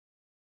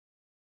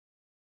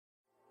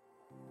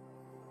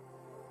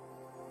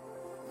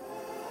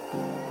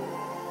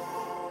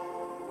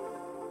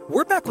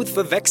We're back with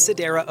Vivek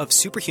Sodera of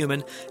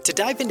Superhuman to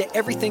dive into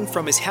everything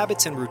from his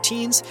habits and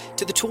routines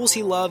to the tools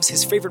he loves,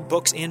 his favorite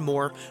books, and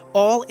more,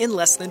 all in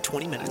less than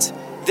 20 minutes.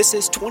 This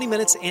is 20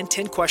 Minutes and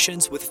 10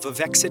 Questions with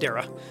Vivek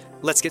Sodera.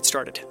 Let's get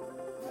started.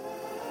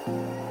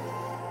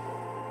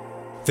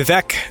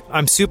 Vivek,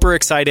 I'm super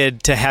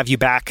excited to have you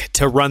back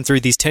to run through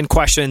these 10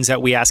 questions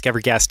that we ask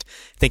every guest.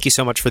 Thank you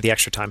so much for the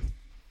extra time.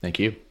 Thank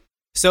you.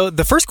 So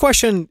the first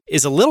question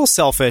is a little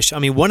selfish. I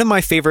mean, one of my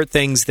favorite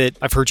things that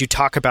I've heard you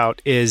talk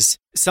about is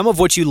some of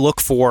what you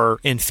look for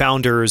in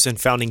founders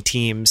and founding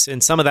teams.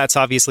 And some of that's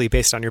obviously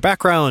based on your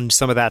background.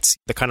 Some of that's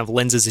the kind of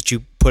lenses that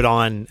you put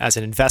on as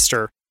an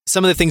investor.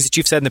 Some of the things that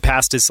you've said in the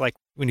past is like,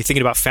 when you're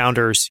thinking about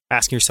founders,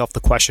 asking yourself the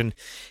question,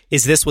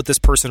 is this what this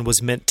person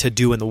was meant to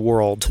do in the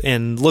world?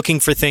 And looking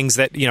for things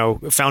that,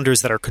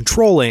 founders that are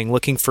controlling,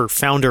 looking for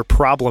founder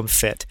problem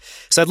fit.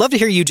 So I'd love to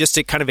hear you just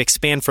to kind of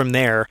expand from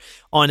there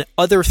on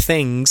other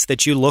things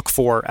that you look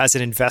for as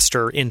an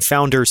investor in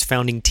founders,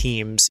 founding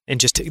teams, and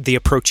just the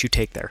approach you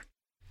take there.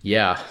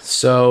 Yeah.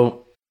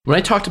 So when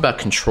I talked about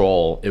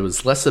control, it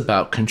was less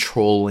about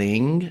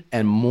controlling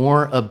and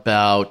more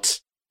about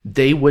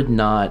they would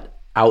not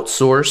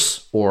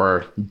outsource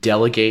or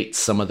delegate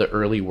some of the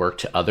early work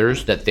to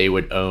others, that they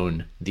would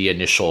own the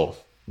initial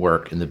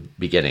work in the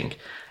beginning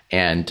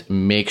and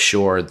make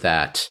sure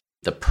that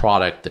the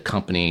product, the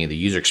company, the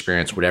user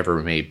experience, whatever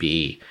it may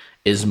be,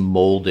 is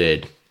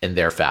molded in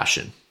their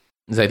fashion.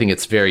 Because I think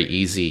it's very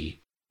easy,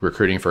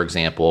 recruiting, for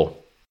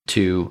example,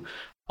 to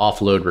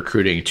offload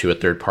recruiting to a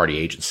third-party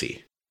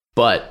agency.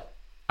 But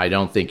I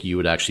don't think you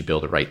would actually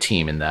build the right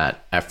team in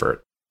that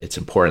effort. It's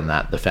important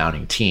that the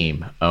founding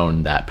team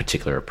own that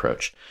particular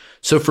approach.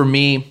 So for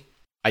me,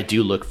 I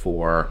do look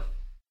for,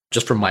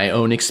 just from my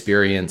own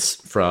experience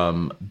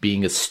from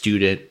being a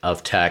student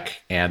of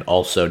tech and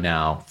also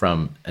now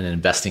from an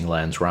investing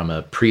lens where I'm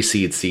a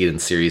pre-seed, seed,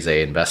 and Series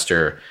A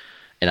investor,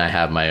 and I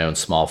have my own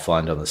small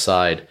fund on the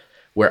side,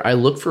 where I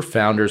look for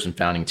founders and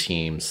founding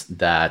teams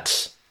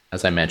that,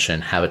 as I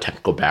mentioned, have a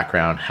technical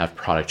background, have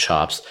product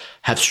chops,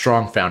 have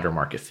strong founder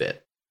market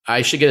fit.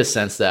 I should get a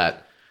sense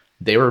that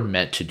they were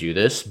meant to do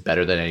this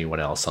better than anyone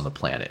else on the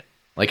planet.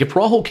 Like if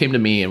Rahul came to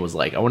me and was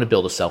like, I want to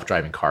build a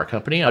self-driving car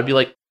company, I'd be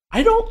like,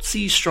 I don't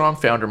see strong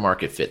founder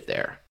market fit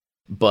there.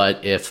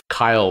 But if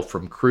Kyle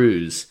from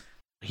Cruise,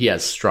 he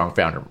has strong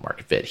founder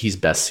market fit, he's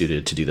best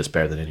suited to do this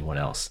better than anyone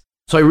else.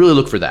 So I really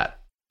look for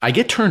that. I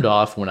get turned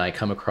off when I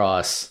come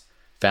across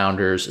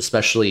founders,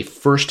 especially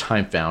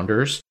first-time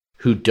founders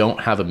who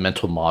don't have a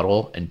mental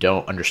model and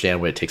don't understand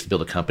what it takes to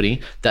build a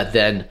company, that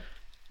then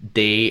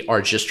they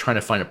are just trying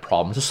to find a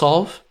problem to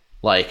solve.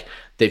 Like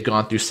they've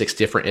gone through 6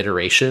 different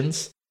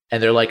iterations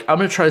and they're like, I'm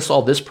going to try to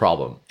solve this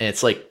problem. And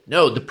it's like,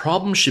 no, the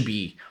problem should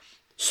be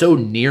so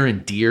near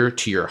and dear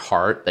to your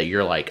heart that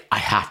you're like, I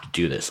have to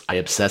do this. I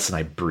obsess and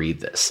I breathe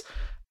this.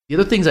 The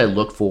other things I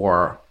look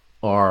for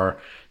are,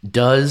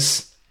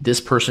 does this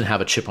person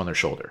have a chip on their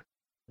shoulder?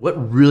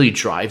 What really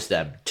drives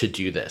them to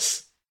do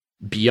this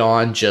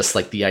beyond just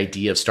like the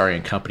idea of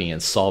starting a company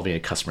and solving a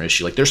customer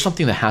issue? Like there's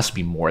something that has to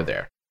be more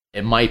there.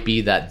 It might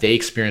be that they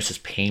experienced this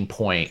pain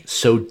point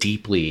so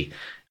deeply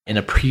in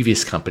a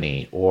previous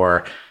company,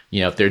 or,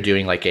 if they're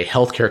doing like a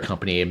healthcare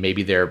company and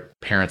maybe their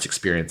parents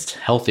experienced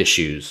health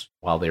issues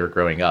while they were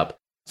growing up.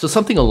 So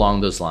something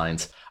along those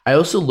lines. I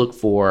also look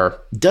for,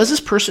 does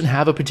this person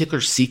have a particular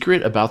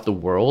secret about the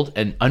world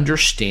and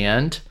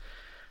understand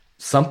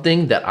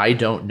something that I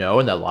don't know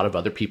and that a lot of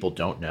other people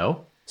don't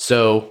know?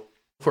 So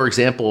for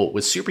example,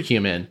 with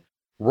Superhuman,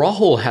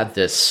 Rahul had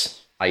this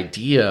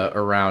idea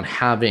around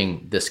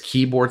having this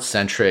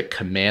keyboard-centric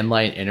command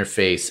line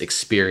interface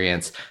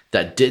experience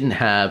that didn't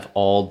have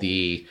all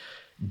the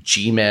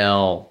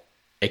Gmail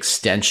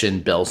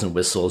extension bells and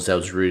whistles that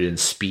was rooted in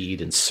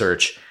speed and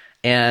search.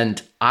 And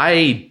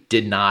I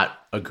did not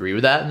agree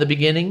with that in the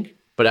beginning,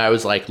 but I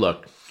was like,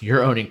 look,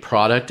 you're owning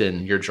product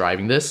and you're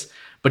driving this.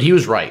 But he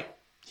was right.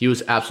 He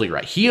was absolutely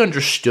right. He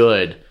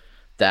understood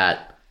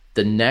that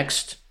the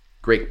next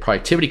great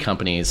productivity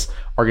companies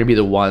are going to be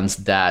the ones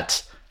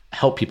that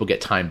help people get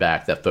time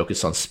back, that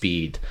focus on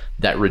speed,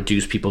 that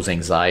reduce people's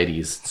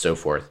anxieties and so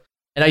forth.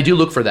 And I do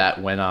look for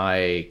that when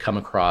I come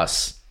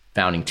across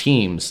founding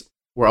teams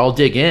where I'll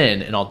dig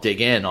in and I'll dig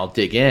in,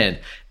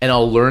 and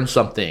I'll learn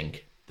something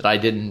that I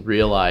didn't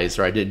realize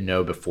or I didn't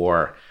know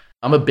before.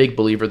 I'm a big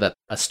believer that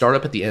a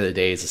startup at the end of the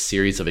day is a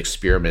series of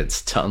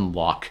experiments to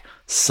unlock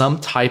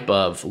some type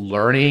of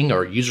learning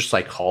or user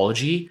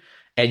psychology.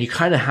 And you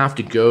kind of have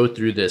to go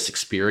through this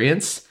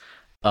experience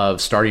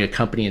of starting a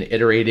company and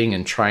iterating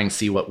and trying to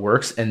see what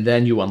works. And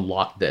then you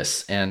unlock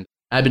this. And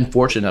I've been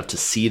fortunate enough to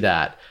see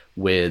that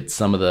with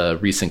some of the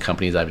recent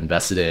companies I've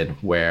invested in,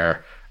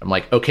 where I'm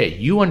like, okay,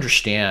 you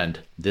understand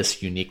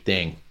this unique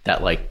thing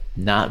that like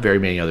not very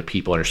many other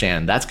people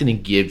understand. That's going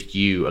to give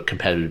you a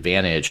competitive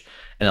advantage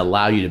and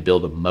allow you to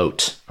build a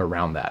moat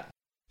around that.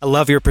 I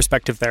love your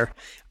perspective there.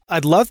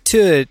 I'd love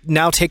to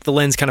now take the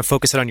lens, kind of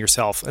focus it on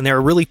yourself. And there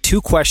are really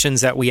 2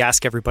 questions that we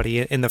ask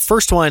everybody. And the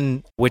first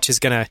one, which is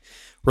going to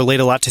relate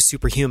a lot to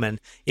Superhuman,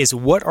 is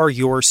what are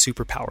your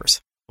superpowers?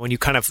 When you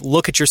kind of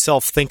look at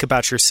yourself, think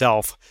about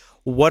yourself,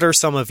 what are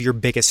some of your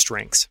biggest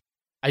strengths?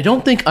 I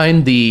don't think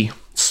I'm the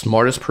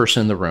smartest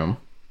person in the room.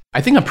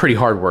 I think I'm pretty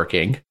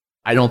hardworking.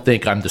 I don't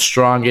think I'm the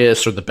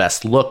strongest or the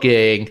best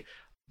looking,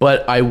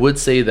 but I would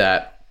say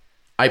that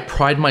I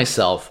pride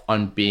myself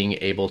on being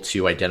able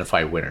to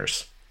identify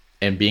winners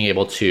and being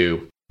able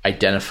to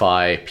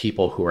identify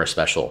people who are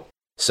special.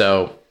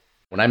 So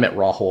when I met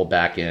Rahul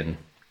back in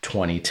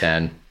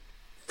 2010,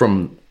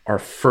 from our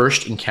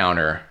first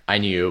encounter, I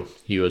knew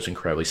he was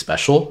incredibly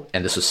special,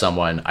 and this was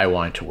someone I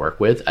wanted to work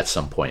with at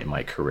some point in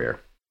my career.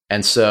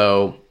 And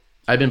so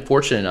I've been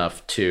fortunate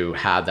enough to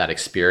have that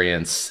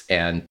experience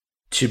and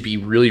to be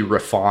really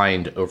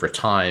refined over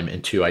time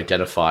and to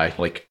identify,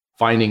 like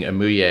finding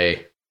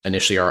Amuye,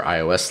 initially our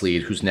iOS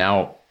lead, who's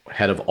now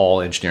head of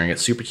all engineering at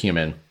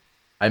Superhuman.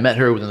 I met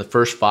her within the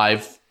first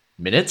 5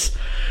 minutes.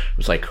 It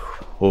was like,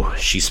 oh,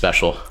 she's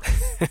special.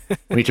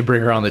 We need to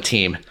bring her on the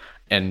team.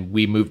 And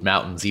we moved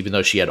mountains, even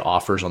though she had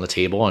offers on the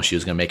table and she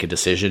was going to make a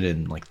decision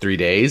in like 3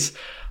 days.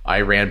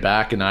 I ran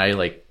back and I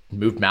like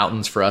moved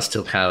mountains for us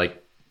to kind of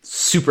like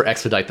super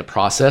expedite the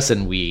process.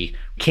 And we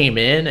came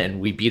in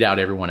and we beat out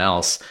everyone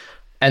else.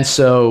 And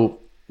so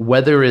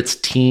whether it's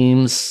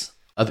teams,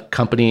 other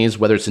companies,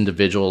 whether it's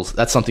individuals,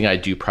 that's something I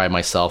do pride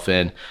myself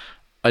in.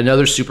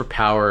 Another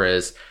superpower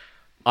is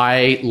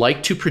I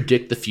like to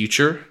predict the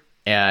future,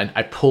 and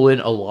I pull in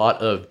a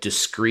lot of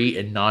discrete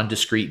and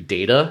non-discrete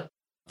data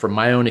from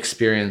my own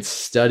experience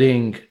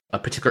studying a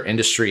particular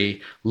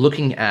industry,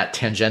 looking at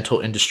tangential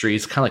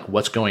industries, kind of like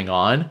what's going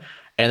on,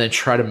 and then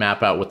try to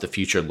map out what the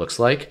future looks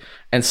like.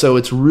 And so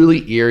it's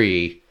really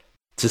eerie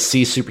to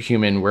see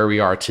Superhuman where we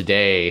are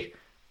today.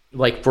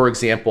 Like, for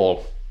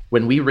example,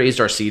 when we raised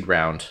our seed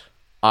round,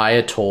 I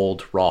had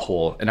told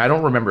Rahul, and I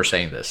don't remember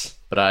saying this,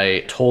 but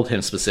I told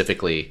him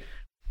specifically,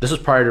 this was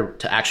prior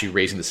to actually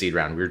raising the seed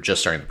round. We were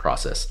just starting the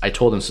process. I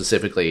told him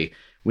specifically,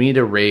 we need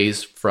to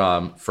raise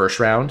from first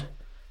round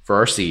for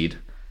our seed,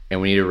 and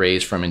we need to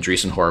raise from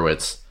Andreessen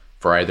Horowitz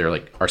for either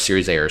like our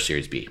Series A or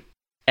Series B.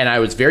 And I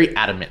was very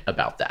adamant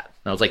about that.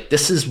 And I was like,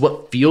 this is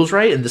what feels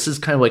right, and this is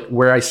kind of like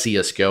where I see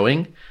us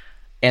going.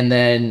 And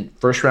then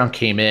first round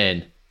came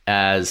in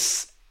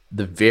as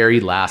the very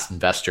last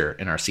investor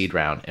in our seed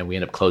round, and we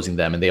ended up closing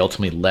them, and they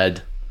ultimately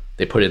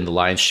they put in the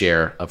lion's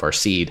share of our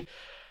seed.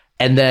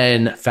 And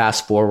then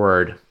fast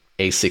forward,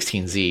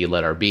 A16Z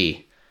led our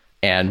B.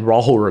 And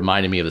Rahul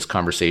reminded me of this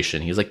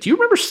conversation. He was like, do you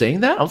remember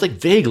saying that? I was like,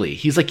 vaguely.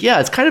 He's like, yeah,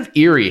 it's kind of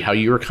eerie how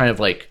you were kind of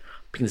like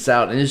picking this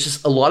out. And it's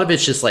just, a lot of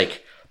it's just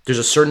like, there's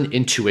a certain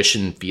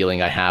intuition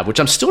feeling I have, which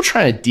I'm still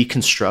trying to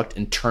deconstruct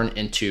and turn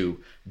into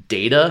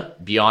data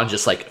beyond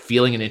just like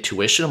feeling and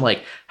intuition. I'm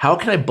like, how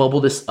can I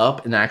bubble this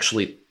up and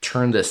actually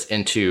turn this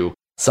into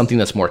something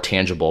that's more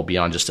tangible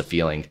beyond just a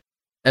feeling?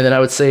 And then I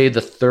would say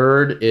the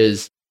third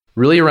is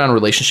really around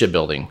relationship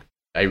building.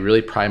 I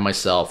really pride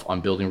myself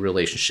on building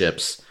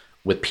relationships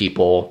with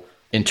people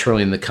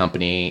internally in the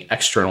company,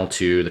 external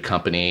to the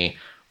company,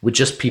 with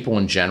just people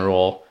in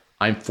general.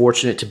 I'm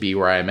fortunate to be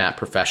where I'm at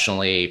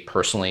professionally,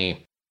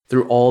 personally,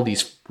 through all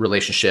these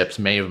relationships.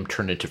 Many of them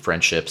turned into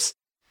friendships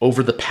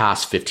over the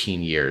past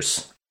 15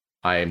 years.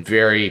 I am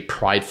very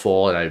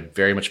prideful and I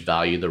very much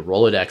value the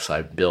Rolodex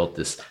I've built,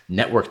 this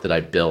network that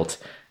I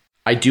built.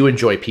 I do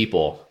enjoy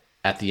people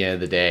at the end of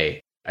the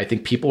day. I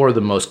think people are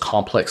the most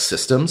complex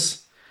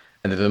systems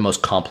and they're the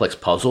most complex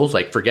puzzles.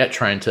 Like, forget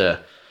trying to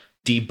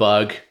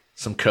debug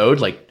some code,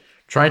 like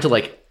trying to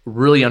like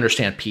really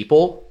understand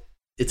people.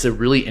 It's a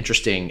really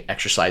interesting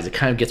exercise. It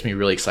kind of gets me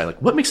really excited.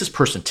 Like, what makes this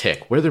person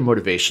tick? What are their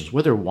motivations?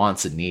 What are their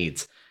wants and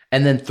needs?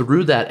 And then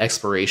through that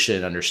exploration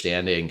and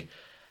understanding,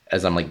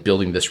 as I'm like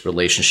building this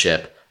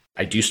relationship,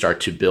 I do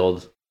start to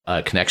build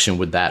a connection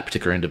with that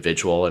particular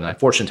individual. And I'm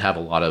fortunate to have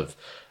a lot of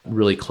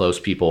really close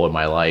people in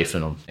my life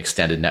and an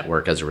extended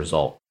network as a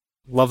result.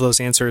 Love those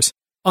answers.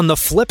 On the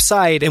flip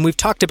side, and we've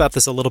talked about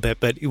this a little bit,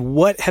 but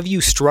what have you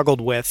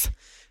struggled with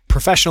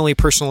professionally,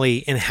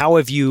 personally, and how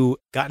have you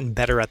gotten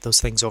better at those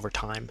things over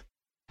time?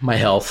 My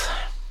health.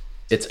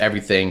 It's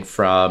everything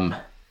from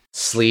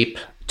sleep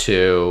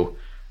to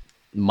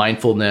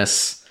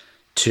mindfulness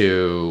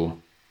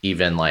to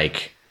even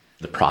like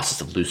the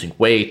process of losing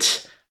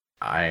weight.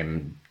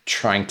 I'm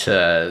trying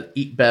to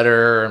eat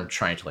better. I'm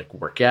trying to like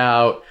work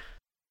out.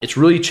 It's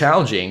really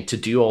challenging to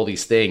do all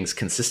these things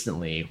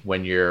consistently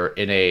when you're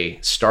in a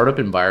startup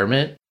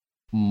environment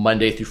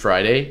Monday through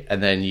Friday,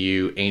 and then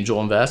you angel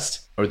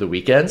invest over the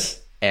weekends.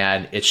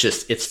 And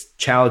it's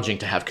challenging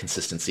to have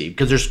consistency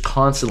because there's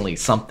constantly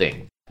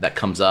something that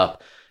comes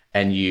up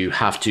and you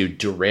have to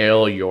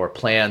derail your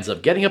plans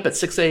of getting up at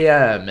 6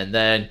 a.m. and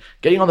then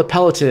getting on the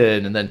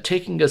Peloton and then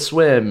taking a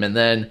swim and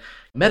then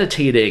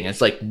meditating. And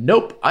it's like,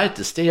 nope, I have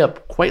to stay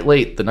up quite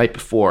late the night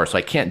before, so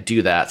I can't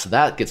do that. So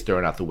that gets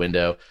thrown out the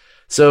window.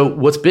 So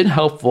what's been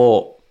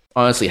helpful,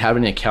 honestly,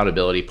 having an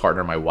accountability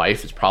partner, my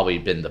wife, has probably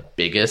been the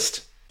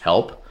biggest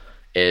help.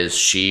 Is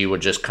she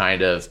would just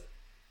kind of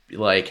be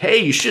like, hey,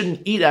 you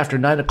shouldn't eat after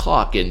 9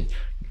 o'clock and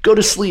go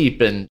to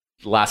sleep. And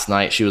last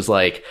night she was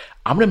like,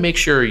 I'm going to make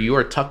sure you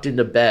are tucked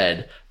into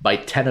bed by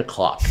 10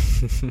 o'clock.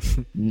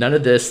 None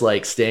of this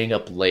like staying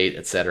up late,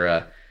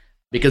 etc.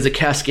 because it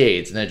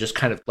cascades and it just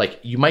kind of like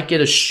you might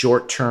get a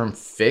short-term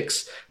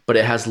fix, but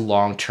it has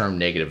long-term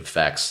negative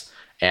effects.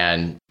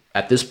 And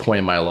at this point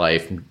in my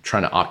life, I'm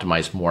trying to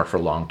optimize more for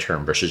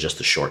long-term versus just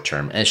the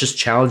short-term. And it's just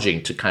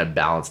challenging to kind of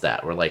balance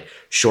that where like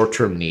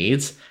short-term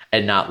needs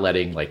and not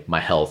letting like my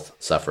health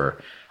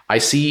suffer. I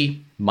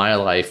see my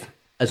life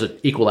as an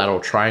equilateral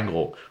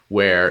triangle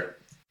where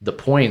the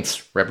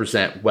points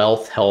represent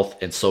wealth, health,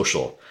 and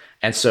social.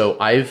 And so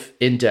I've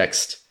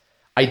indexed,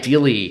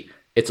 ideally,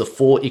 it's a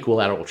full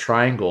equilateral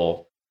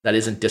triangle that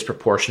isn't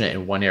disproportionate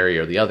in one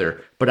area or the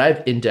other, but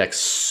I've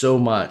indexed so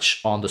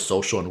much on the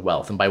social and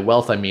wealth. And by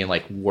wealth, I mean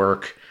like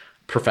work,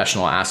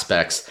 professional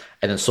aspects,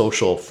 and then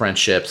social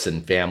friendships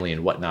and family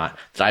and whatnot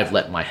that I've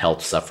let my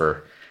health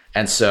suffer.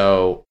 And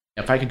so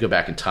if I could go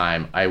back in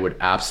time, I would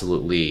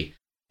absolutely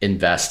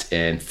invest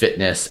in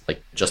fitness.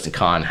 Like Justin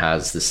Kahn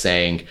has this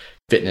saying,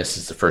 fitness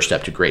is the first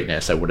step to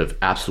greatness. I would have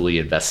absolutely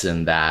invested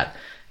in that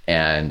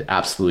and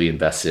absolutely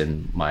invested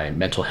in my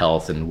mental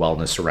health and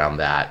wellness around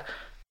that.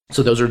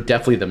 So those are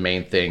definitely the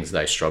main things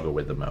that I struggle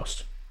with the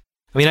most.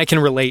 I mean, I can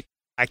relate.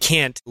 I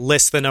can't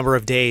list the number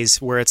of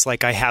days where it's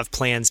like I have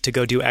plans to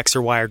go do X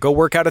or Y or go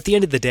work out at the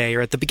end of the day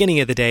or at the beginning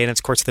of the day. And it's,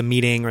 of course, the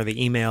meeting or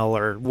the email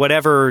or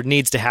whatever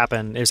needs to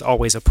happen. There's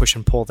always a push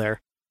and pull there.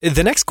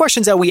 The next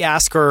questions that we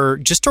ask are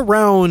just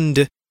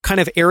around kind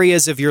of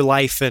areas of your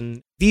life.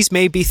 And these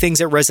may be things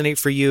that resonate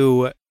for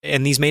you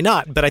and these may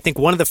not. But I think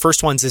one of the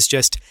first ones is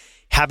just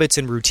habits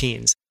and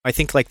routines. I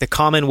think like the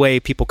common way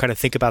people kind of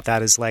think about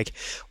that is like,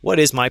 what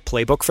is my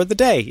playbook for the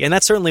day? And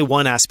that's certainly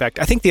one aspect.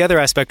 I think the other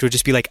aspect would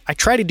just be like, I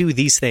try to do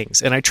these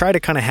things and I try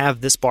to kind of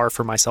have this bar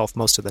for myself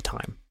most of the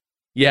time.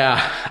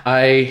 Yeah,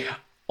 I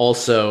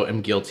also am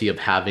guilty of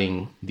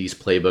having these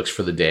playbooks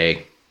for the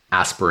day,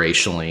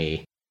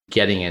 aspirationally,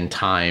 getting in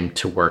time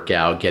to work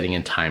out, getting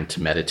in time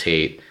to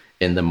meditate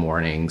in the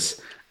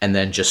mornings, and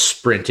then just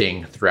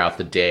sprinting throughout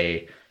the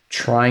day,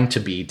 trying to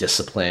be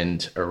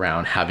disciplined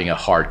around having a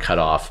hard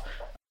cutoff.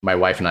 My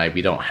wife and I,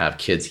 we don't have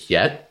kids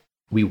yet.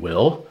 We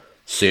will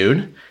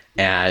soon.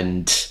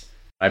 And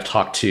I've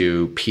talked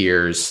to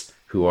peers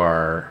who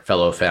are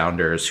fellow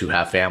founders who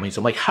have families.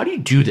 I'm like, how do you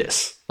do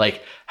this?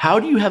 Like, how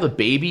do you have a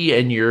baby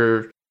and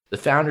you're the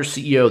founder,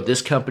 CEO of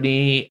this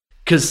company?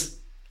 Because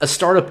a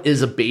startup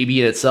is a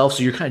baby in itself.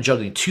 So you're kind of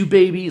juggling two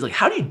babies. Like,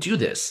 how do you do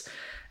this?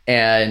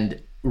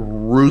 And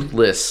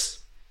ruthless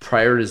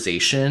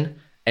prioritization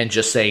and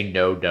just saying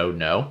no, no,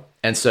 no.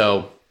 And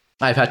so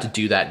I've had to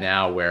do that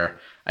now where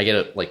I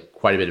get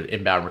quite a bit of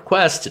inbound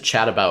requests to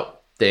chat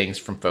about things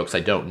from folks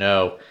I don't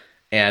know.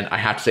 And I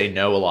have to say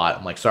no a lot.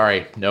 I'm like,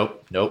 sorry,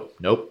 nope, nope,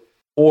 nope.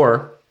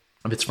 Or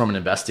if it's from an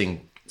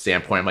investing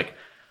standpoint, I'm like,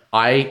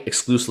 I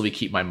exclusively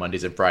keep my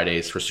Mondays and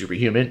Fridays for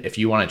Superhuman. If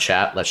you want to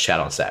chat, let's chat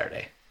on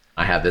Saturday.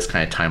 I have this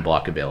kind of time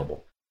block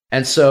available.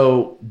 And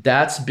so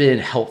that's been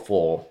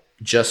helpful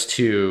just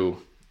to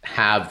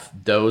have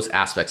those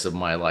aspects of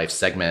my life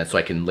segmented so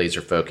I can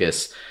laser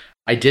focus.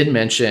 I did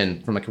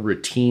mention from like a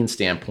routine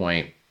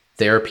standpoint,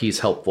 therapy is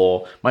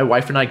helpful. My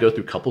wife and I go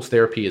through couples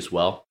therapy as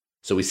well.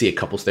 So we see a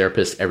couples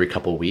therapist every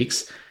couple of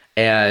weeks.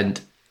 And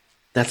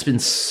that's been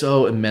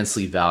so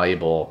immensely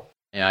valuable.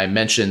 And I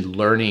mentioned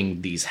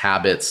learning these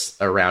habits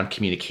around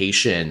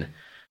communication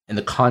in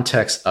the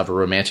context of a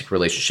romantic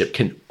relationship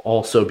can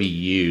also be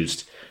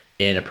used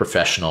in a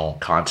professional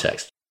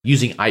context.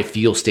 Using I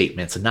feel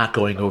statements and not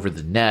going over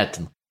the net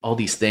and all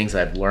these things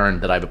that I've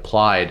learned that I've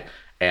applied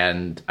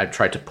and I've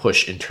tried to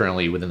push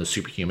internally within the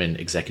Superhuman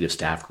executive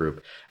staff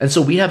group. And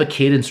so we have a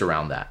cadence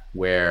around that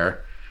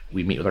where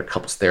we meet with our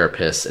couples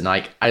therapists and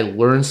I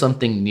learn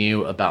something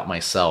new about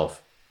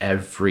myself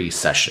every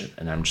session.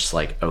 And I'm just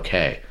like,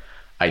 okay,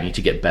 I need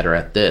to get better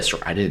at this, or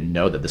I didn't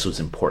know that this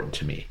was important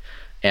to me.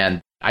 And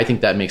I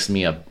think that makes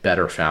me a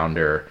better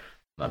founder,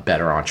 a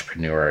better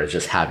entrepreneur, is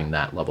just having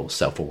that level of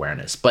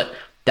self-awareness. But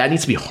that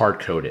needs to be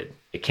hard-coded.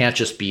 It can't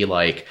just be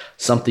like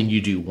something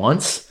you do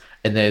once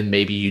and then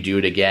maybe you do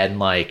it again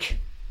like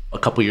a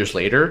couple years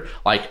later.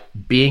 Like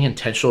being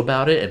intentional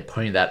about it and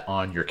putting that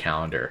on your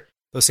calendar.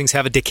 Those things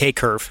have a decay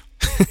curve.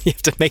 You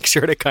have to make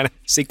sure to kind of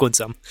sequence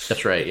them.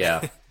 That's right,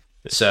 yeah.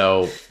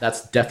 So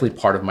that's definitely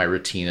part of my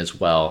routine as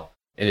well,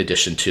 in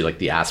addition to like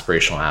the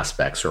aspirational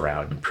aspects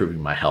around improving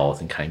my health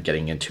and kind of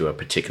getting into a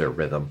particular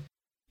rhythm.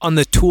 On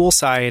the tool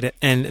side,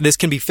 and this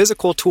can be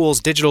physical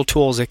tools, digital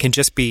tools, it can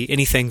just be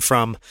anything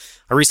from,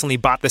 I recently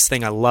bought this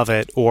thing, I love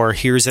it, or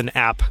here's an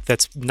app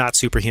that's not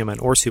Superhuman,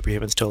 or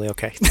Superhuman's totally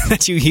okay,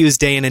 that you use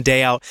day in and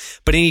day out,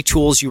 but any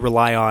tools you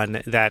rely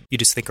on that you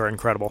just think are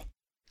incredible.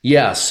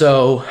 Yeah,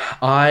 so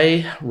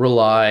I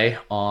rely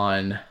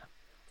on,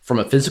 from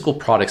a physical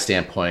product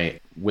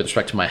standpoint, with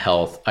respect to my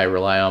health, I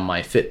rely on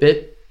my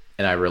Fitbit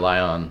and I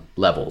rely on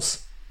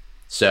levels.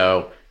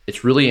 So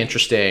it's really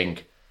interesting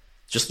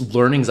just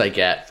learnings I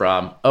get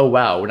from, oh,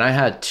 wow, when I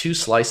had 2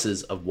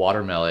 slices of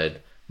watermelon,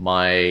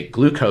 my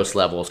glucose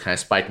levels kind of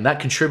spiked, and that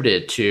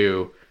contributed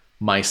to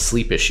my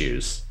sleep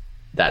issues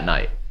that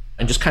night.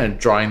 And just kind of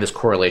drawing this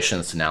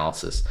correlations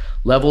analysis.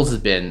 Levels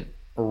has been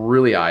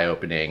really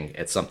eye-opening.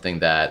 It's something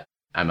that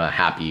I'm a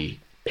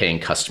happy paying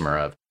customer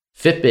of.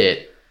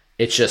 Fitbit,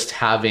 it's just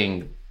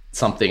having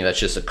something that's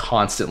just a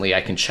constantly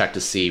I can check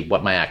to see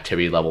what my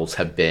activity levels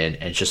have been.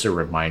 And it's just a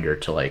reminder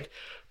to like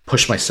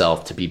push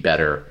myself to be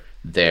better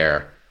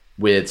there.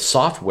 With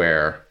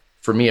software,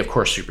 for me, of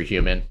course,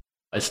 Superhuman,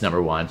 it's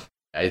number one.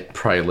 I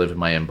probably live in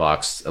my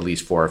inbox at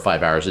least 4 or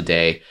 5 hours a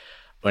day.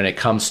 When it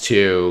comes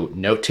to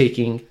note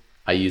taking,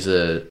 I use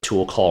a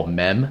tool called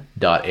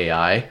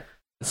mem.ai.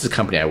 This is a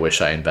company I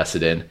wish I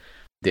invested in.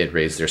 They had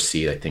raised their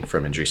seed, I think,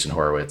 from Andreessen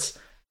Horowitz.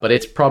 But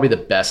it's probably the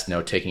best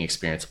note-taking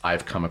experience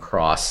I've come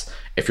across.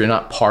 If you're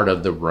not part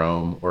of the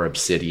Rome or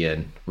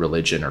Obsidian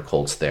religion or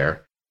cults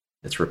there,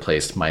 it's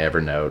replaced my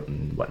Evernote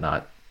and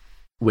whatnot.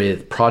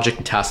 With project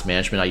and task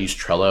management, I use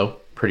Trello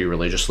pretty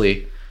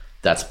religiously.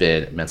 That's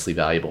been immensely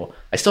valuable.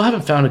 I still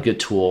haven't found a good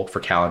tool for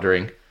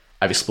calendaring.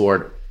 I've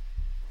explored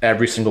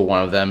every single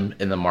one of them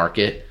in the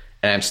market,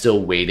 and I'm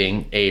still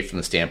waiting, A, from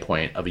the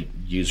standpoint of a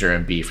user,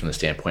 and B, from the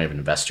standpoint of an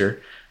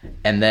investor.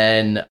 And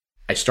then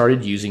I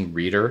started using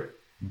Reader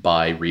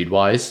by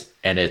Readwise,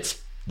 and it's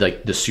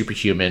like the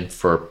Superhuman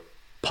for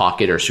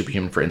Pocket or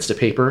Superhuman for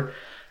Instapaper.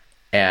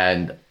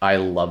 And I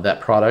love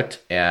that product.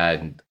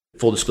 And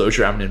full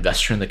disclosure, I'm an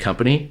investor in the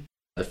company.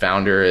 The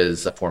founder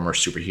is a former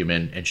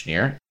Superhuman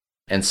engineer.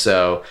 And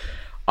so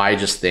I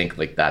just think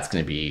like that's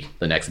going to be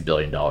the next $1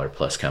 billion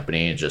plus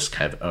company, and just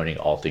kind of owning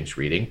all things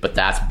reading. But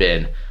that's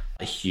been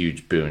a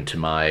huge boon to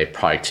my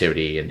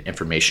productivity and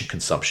information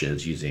consumption,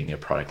 is using a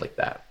product like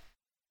that.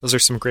 Those are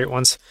some great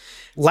ones.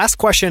 Last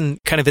question,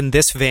 kind of in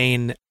this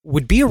vein,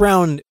 would be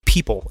around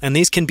people. And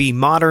these can be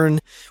modern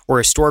or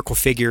historical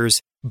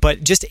figures,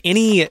 but just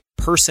any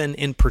person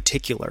in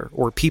particular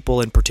or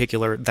people in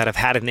particular that have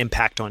had an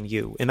impact on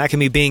you. And that can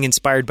be being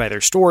inspired by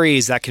their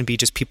stories. That can be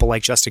just people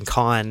like Justin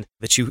Kan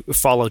that you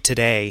follow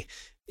today.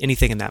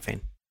 Anything in that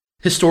vein.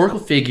 Historical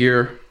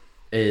figure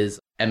is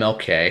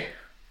MLK.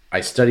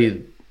 I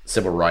studied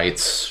civil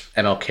rights,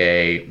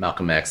 MLK,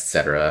 Malcolm X,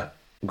 etc.,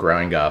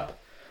 growing up.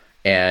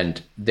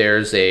 And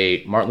there's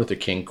a Martin Luther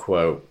King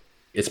quote.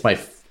 It's my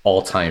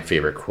all-time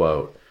favorite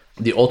quote.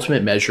 The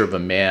ultimate measure of a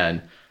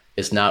man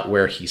is not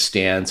where he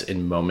stands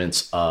in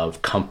moments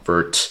of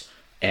comfort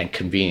and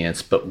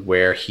convenience, but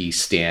where he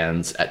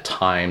stands at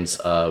times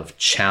of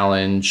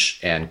challenge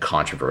and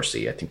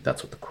controversy. I think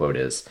that's what the quote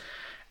is.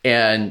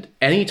 And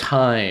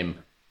anytime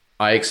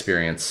I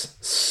experience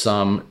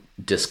some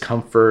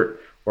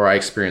discomfort or I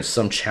experience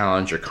some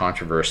challenge or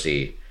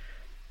controversy,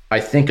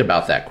 I think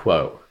about that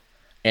quote.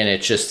 And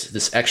it's just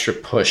this extra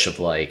push of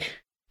like,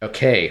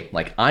 okay,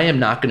 like I am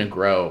not going to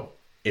grow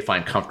if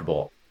I'm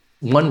comfortable.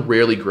 One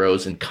rarely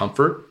grows in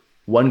comfort.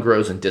 One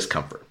grows in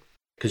discomfort.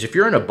 Because if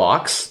you're in a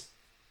box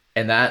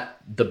and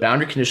that the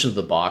boundary conditions of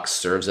the box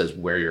serves as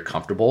where you're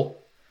comfortable,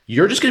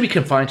 you're just going to be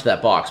confined to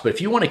that box. But if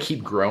you want to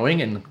keep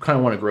growing and kind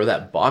of want to grow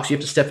that box, you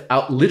have to step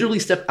out, literally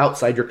step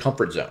outside your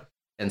comfort zone.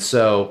 And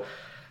so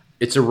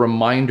it's a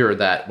reminder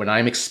that when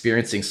I'm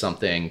experiencing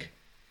something,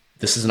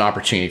 this is an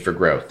opportunity for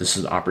growth. This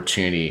is an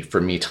opportunity for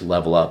me to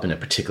level up in a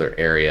particular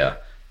area.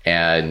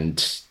 And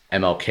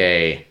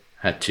MLK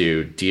had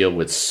to deal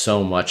with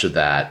so much of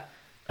that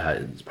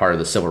as part of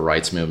the civil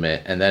rights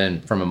movement. And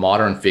then from a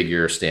modern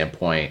figure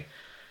standpoint,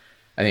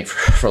 I think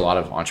for a lot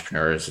of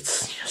entrepreneurs,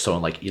 it's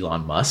someone like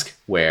Elon Musk,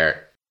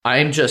 where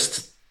I'm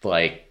just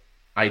like,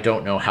 I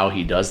don't know how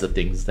he does the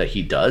things that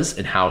he does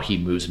and how he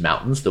moves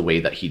mountains the way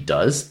that he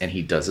does. And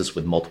he does this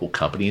with multiple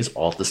companies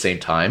all at the same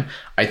time.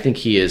 I think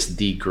he is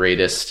the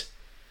greatest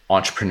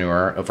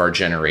entrepreneur of our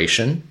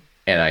generation.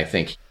 And I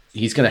think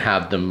he's going to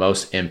have the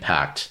most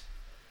impact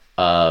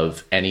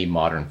of any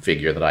modern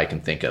figure that I can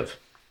think of.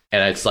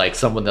 And it's like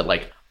someone that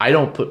like, I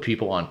don't put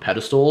people on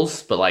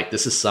pedestals, but like,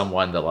 this is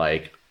someone that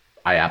like,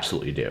 I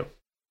absolutely do.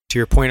 To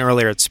your point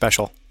earlier, it's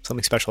special,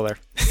 something special there.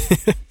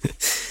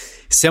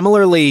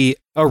 Similarly,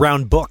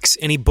 around books,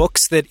 any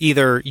books that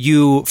either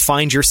you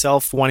find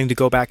yourself wanting to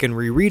go back and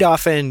reread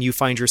often, you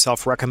find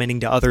yourself recommending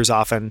to others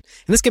often, and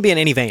this can be in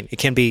any vein. It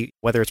can be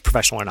whether it's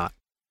professional or not.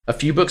 A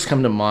few books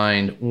come to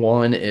mind.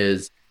 One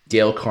is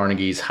Dale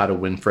Carnegie's How to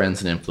Win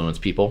Friends and Influence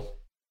People.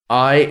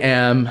 I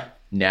am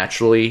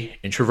naturally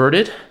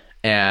introverted,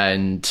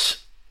 and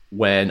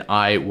when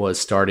I was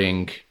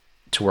starting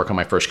to work on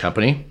my first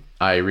company,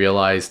 I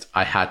realized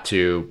I had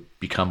to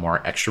become more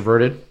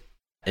extroverted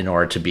in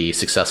order to be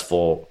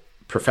successful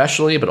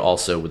professionally, but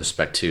also with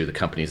respect to the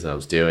companies that I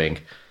was doing.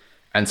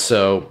 And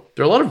so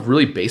there are a lot of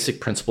really basic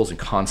principles and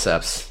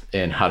concepts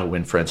in How to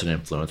Win Friends and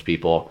Influence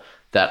People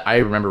that I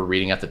remember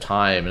reading at the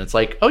time. And it's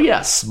like, oh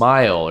yeah,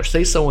 smile or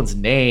say someone's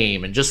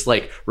name and just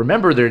like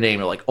remember their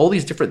name or like all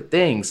these different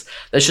things.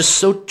 That's just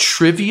so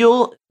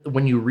trivial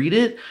when you read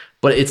it,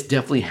 but it's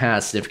definitely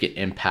has significant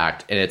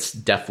impact. And it's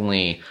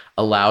definitely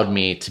allowed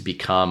me to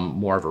become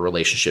more of a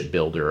relationship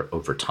builder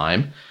over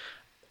time.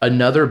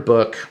 Another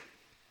book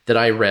that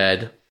I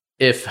read,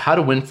 if How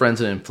to Win Friends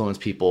and Influence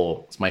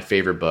People is my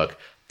favorite book,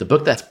 the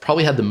book that's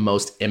probably had the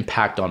most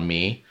impact on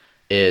me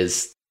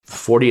is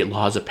 48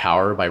 Laws of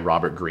Power by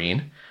Robert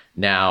Greene.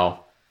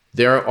 Now,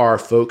 there are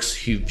folks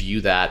who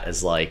view that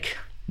as like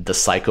the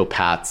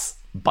psychopath's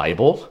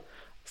Bible.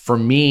 For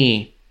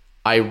me,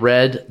 I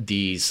read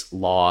these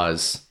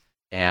laws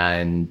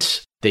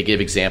and They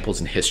give examples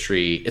in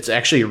history. It's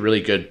actually a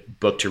really good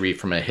book to read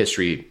from a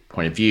history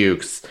point of view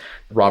because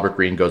Robert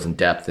Greene goes in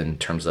depth in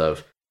terms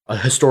of a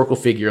historical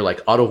figure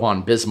like Otto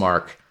von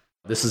Bismarck.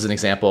 This is an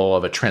example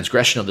of a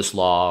transgression of this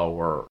law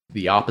or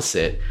the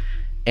opposite.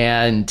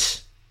 And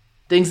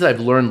things that I've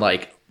learned,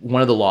 like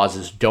one of the laws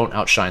is don't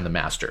outshine the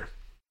master.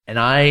 And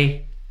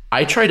I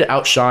tried to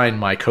outshine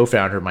my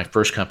co-founder of my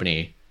first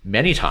company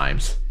many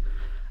times.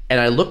 And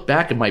I look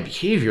back at my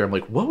behavior, I'm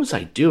like, what was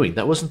I doing?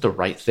 That wasn't the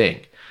right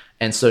thing.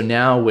 And so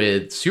now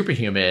with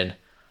Superhuman,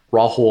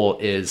 Rahul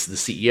is the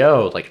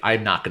CEO. Like,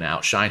 I'm not going to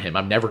outshine him.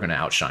 I'm never going to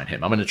outshine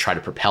him. I'm going to try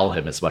to propel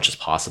him as much as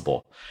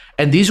possible.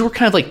 And these were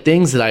kind of like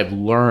things that I've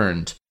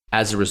learned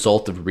as a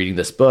result of reading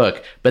this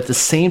book. But at the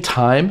same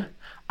time,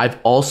 I've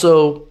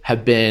also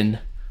have been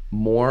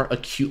more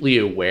acutely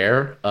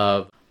aware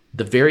of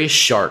the various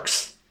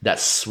sharks that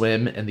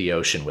swim in the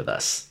ocean with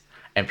us.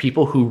 And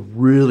people who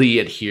really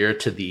adhere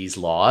to these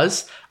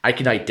laws, I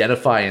can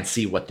identify and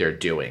see what they're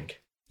doing.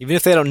 Even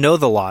if they don't know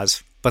the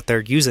laws, but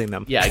they're using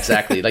them. Yeah,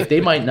 exactly. Like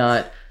they might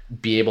not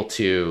be able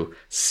to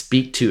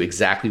speak to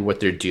exactly what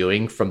they're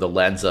doing from the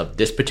lens of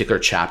this particular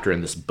chapter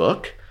in this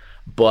book,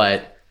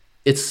 but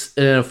it's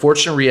an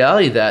unfortunate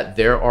reality that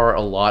there are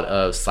a lot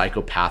of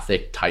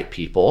psychopathic type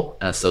people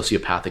and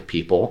sociopathic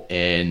people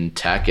in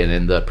tech and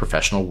in the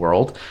professional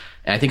world.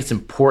 And I think it's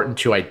important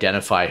to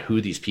identify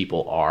who these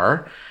people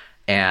are.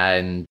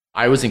 And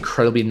I was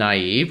incredibly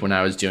naive when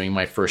I was doing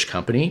my first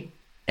company.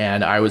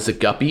 And I was a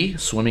guppy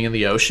swimming in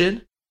the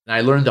ocean. And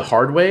I learned the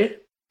hard way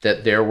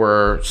that there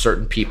were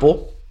certain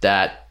people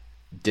that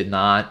did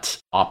not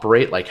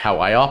operate like how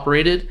I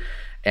operated.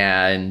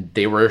 And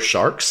they were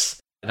sharks.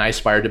 And I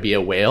aspired to be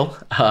a whale,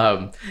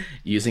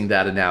 using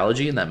that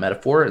analogy and that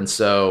metaphor. And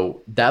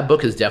so that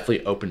book has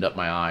definitely opened up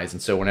my eyes.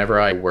 And so whenever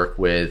I work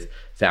with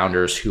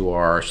founders who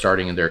are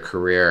starting in their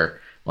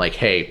career, like,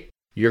 hey,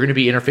 you're going to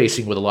be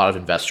interfacing with a lot of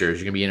investors.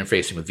 You're going to be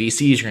interfacing with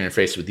VCs. You're going to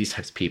interface with these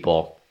types of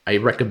people. I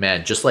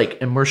recommend just like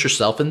immerse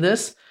yourself in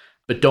this,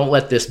 but don't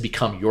let this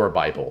become your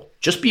Bible.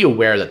 Just be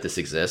aware that this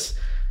exists.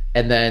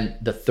 And then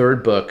the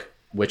third book,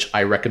 which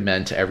I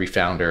recommend to every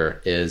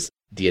founder, is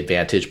The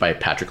Advantage by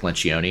Patrick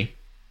Lencioni.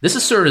 This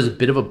has served as a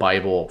bit of a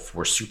Bible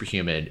for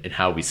Superhuman and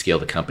how we scale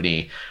the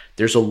company.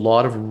 There's a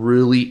lot of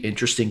really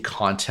interesting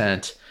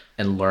content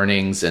and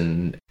learnings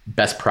and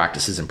best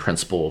practices and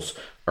principles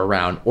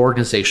around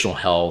organizational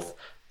health,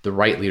 the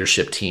right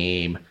leadership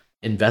team,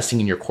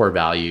 investing in your core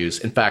values.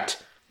 In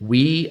fact,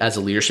 we as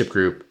a leadership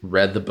group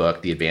read the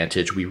book, The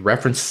Advantage. We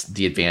referenced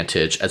The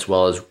Advantage as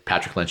well as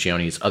Patrick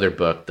Lencioni's other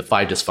book, The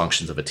 5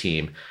 Dysfunctions of a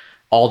Team,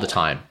 all the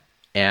time.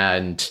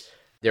 And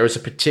there was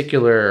a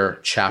particular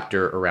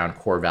chapter around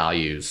core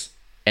values,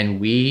 and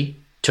we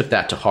took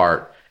that to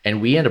heart, and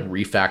we ended up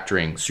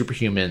refactoring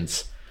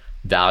Superhuman's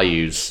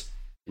values.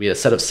 We had a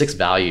set of 6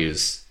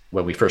 values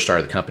when we first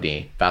started the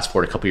company. Fast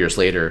forward a couple years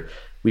later,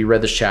 we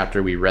read this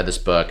chapter, we read this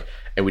book,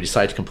 and we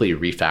decided to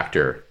completely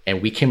refactor.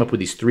 And we came up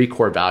with these 3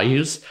 core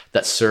values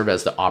that serve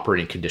as the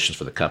operating conditions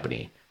for the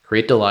company: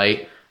 create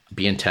delight,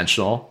 be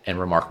intentional, and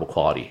remarkable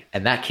quality.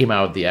 And that came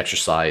out of the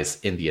exercise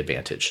in The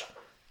Advantage.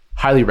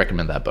 Highly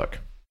recommend that book.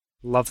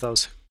 Love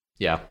those.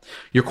 Yeah.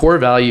 Your core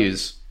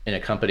values in a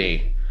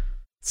company,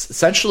 it's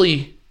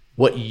essentially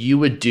what you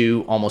would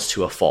do almost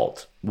to a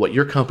fault, what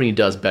your company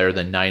does better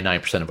than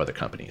 99% of other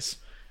companies.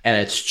 And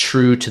it's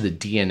true to the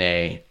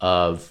DNA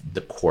of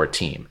the core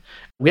team.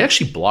 We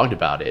actually blogged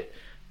about it.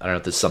 I don't know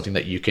if this is something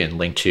that you can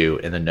link to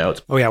in the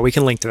notes. Oh yeah, we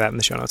can link to that in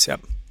the show notes.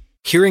 Yep.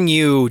 Hearing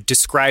you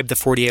describe the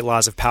 48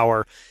 Laws of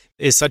Power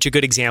is such a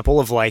good example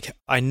of like,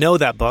 I know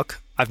that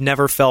book. I've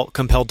never felt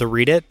compelled to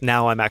read it.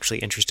 Now I'm actually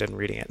interested in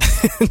reading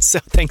it. So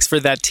thanks for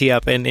that tee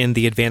up and in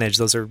The Advantage.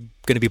 Those are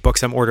going to be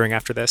books I'm ordering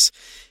after this.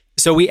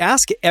 So we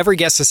ask every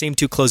guest the same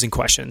 2 closing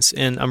questions,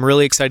 and I'm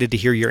really excited to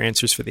hear your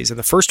answers for these. And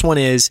the first one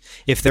is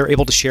if they're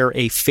able to share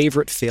a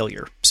favorite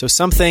failure. So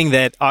something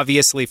that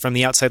obviously from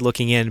the outside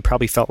looking in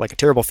probably felt like a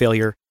terrible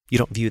failure. You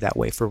don't view that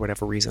way for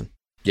whatever reason.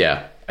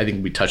 Yeah, I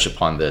think we touched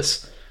upon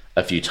this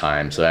a few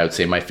times. So I would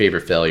say my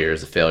favorite failure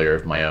is a failure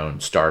of my own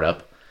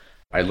startup.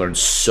 I learned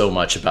so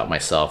much about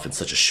myself in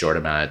such a short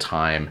amount of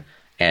time.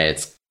 And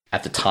it's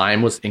at the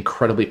time was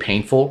incredibly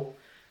painful,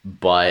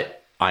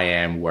 but I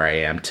am where I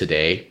am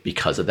today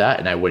because of that.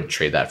 And I wouldn't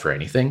trade that for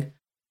anything.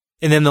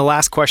 And then the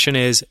last question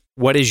is,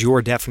 what is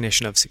your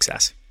definition of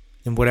success?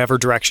 In whatever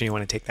direction you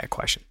want to take that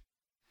question.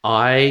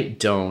 I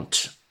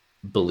don't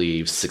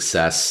believe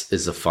success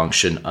is a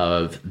function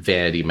of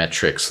vanity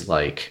metrics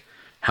like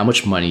how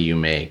much money you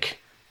make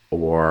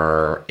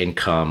or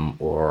income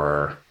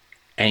or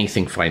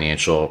anything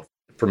financial,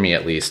 for me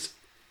at least.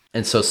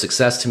 And so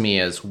success to me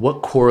is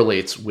what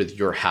correlates with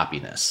your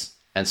happiness.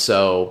 And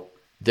so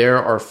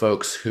there are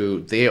folks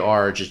who they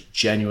are just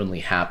genuinely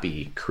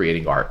happy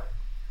creating art.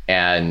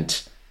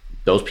 And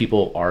those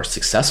people are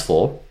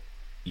successful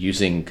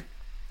using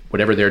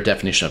whatever their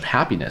definition of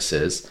happiness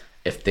is.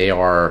 If they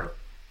are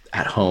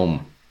at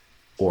home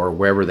or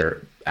wherever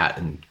they're at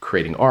and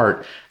creating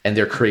art, and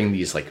they're creating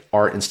these like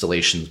art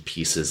installation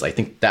pieces, I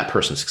think that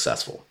person's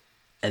successful.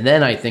 And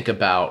then I think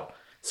about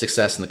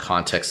success in the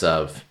context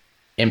of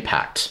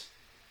impact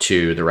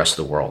to the rest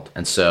of the world.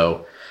 And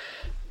so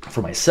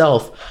for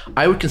myself,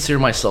 I would consider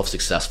myself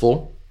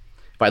successful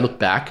if I look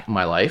back in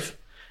my life,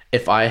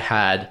 if I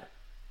had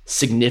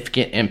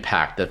significant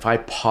impact, that if I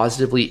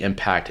positively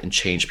impact and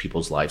change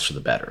people's lives for the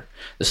better.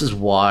 This is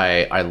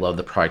why I love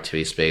the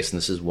productivity space, and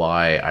this is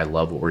why I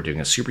love what we're doing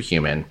at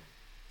Superhuman.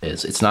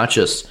 Is it's not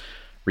just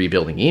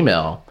rebuilding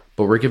email,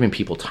 but we're giving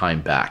people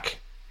time back,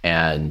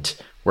 and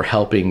we're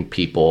helping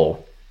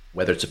people,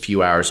 whether it's a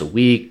few hours a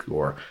week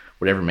or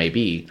whatever it may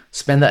be,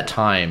 spend that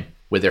time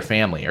with their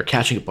family or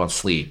catching up on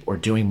sleep or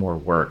doing more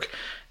work.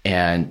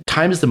 And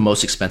time is the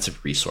most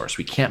expensive resource.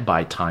 We can't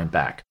buy time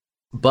back.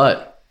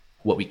 But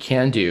what we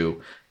can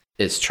do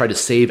is try to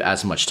save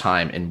as much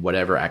time in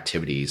whatever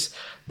activities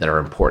that are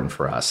important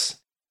for us.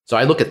 So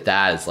I look at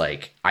that as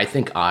like, I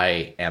think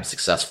I am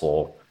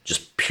successful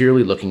just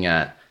purely looking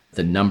at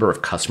the number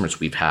of customers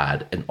we've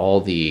had and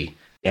all the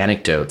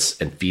anecdotes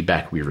and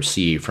feedback we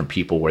receive from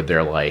people where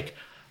they're like,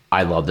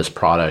 I love this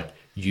product.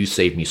 You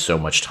saved me so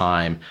much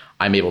time.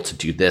 I'm able to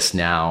do this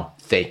now.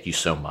 Thank you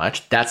so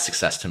much. That's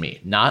success to me,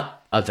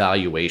 not a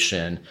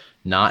valuation,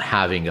 not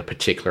having a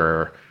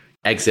particular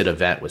exit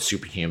event with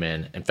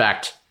Superhuman. In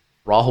fact,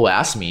 Rahul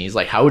asked me, he's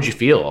like, how would you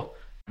feel?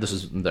 This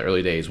is in the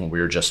early days when we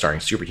were just starting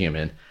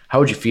Superhuman. How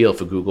would you feel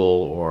if a Google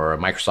or a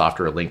Microsoft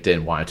or a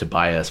LinkedIn wanted to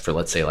buy us for,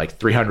 let's say, like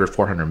 300,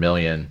 400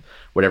 million,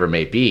 whatever it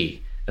may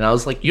be? And I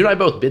was like, you and I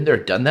both been there,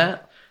 done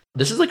that.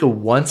 This is like a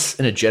once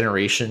in a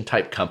generation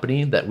type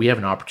company that we have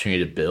an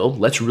opportunity to build.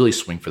 Let's really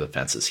swing for the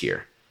fences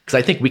here. Because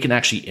I think we can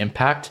actually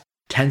impact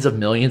tens of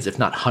millions, if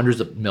not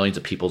hundreds of millions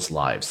of people's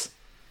lives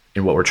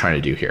in what we're trying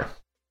to do here.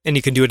 And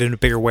you can do it in a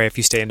bigger way if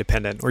you stay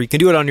independent, or you can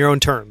do it on your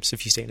own terms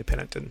if you stay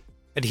independent and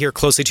adhere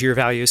closely to your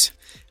values.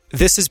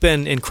 This has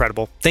been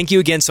incredible. Thank you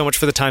again so much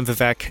for the time,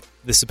 Vivek.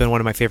 This has been one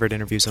of my favorite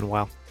interviews in a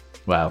while.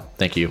 Wow.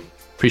 Thank you.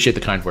 Appreciate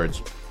the kind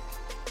words.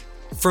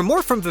 For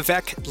more from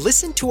Vivek,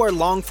 listen to our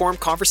long-form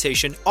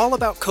conversation all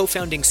about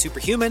co-founding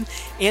Superhuman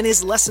and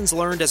his lessons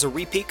learned as a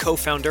repeat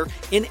co-founder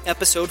in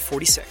episode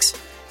 46.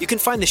 You can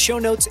find the show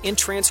notes and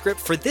transcript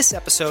for this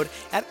episode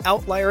at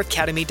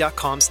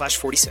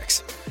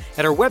outlieracademy.com/46.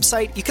 At our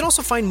website, you can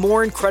also find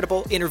more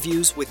incredible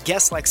interviews with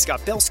guests like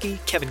Scott Belsky,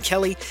 Kevin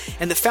Kelly,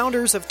 and the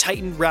founders of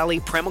Titan, Rally,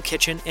 Primal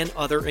Kitchen, and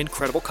other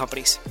incredible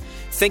companies.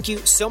 Thank you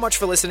so much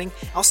for listening.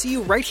 I'll see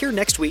you right here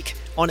next week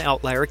on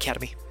Outlier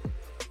Academy.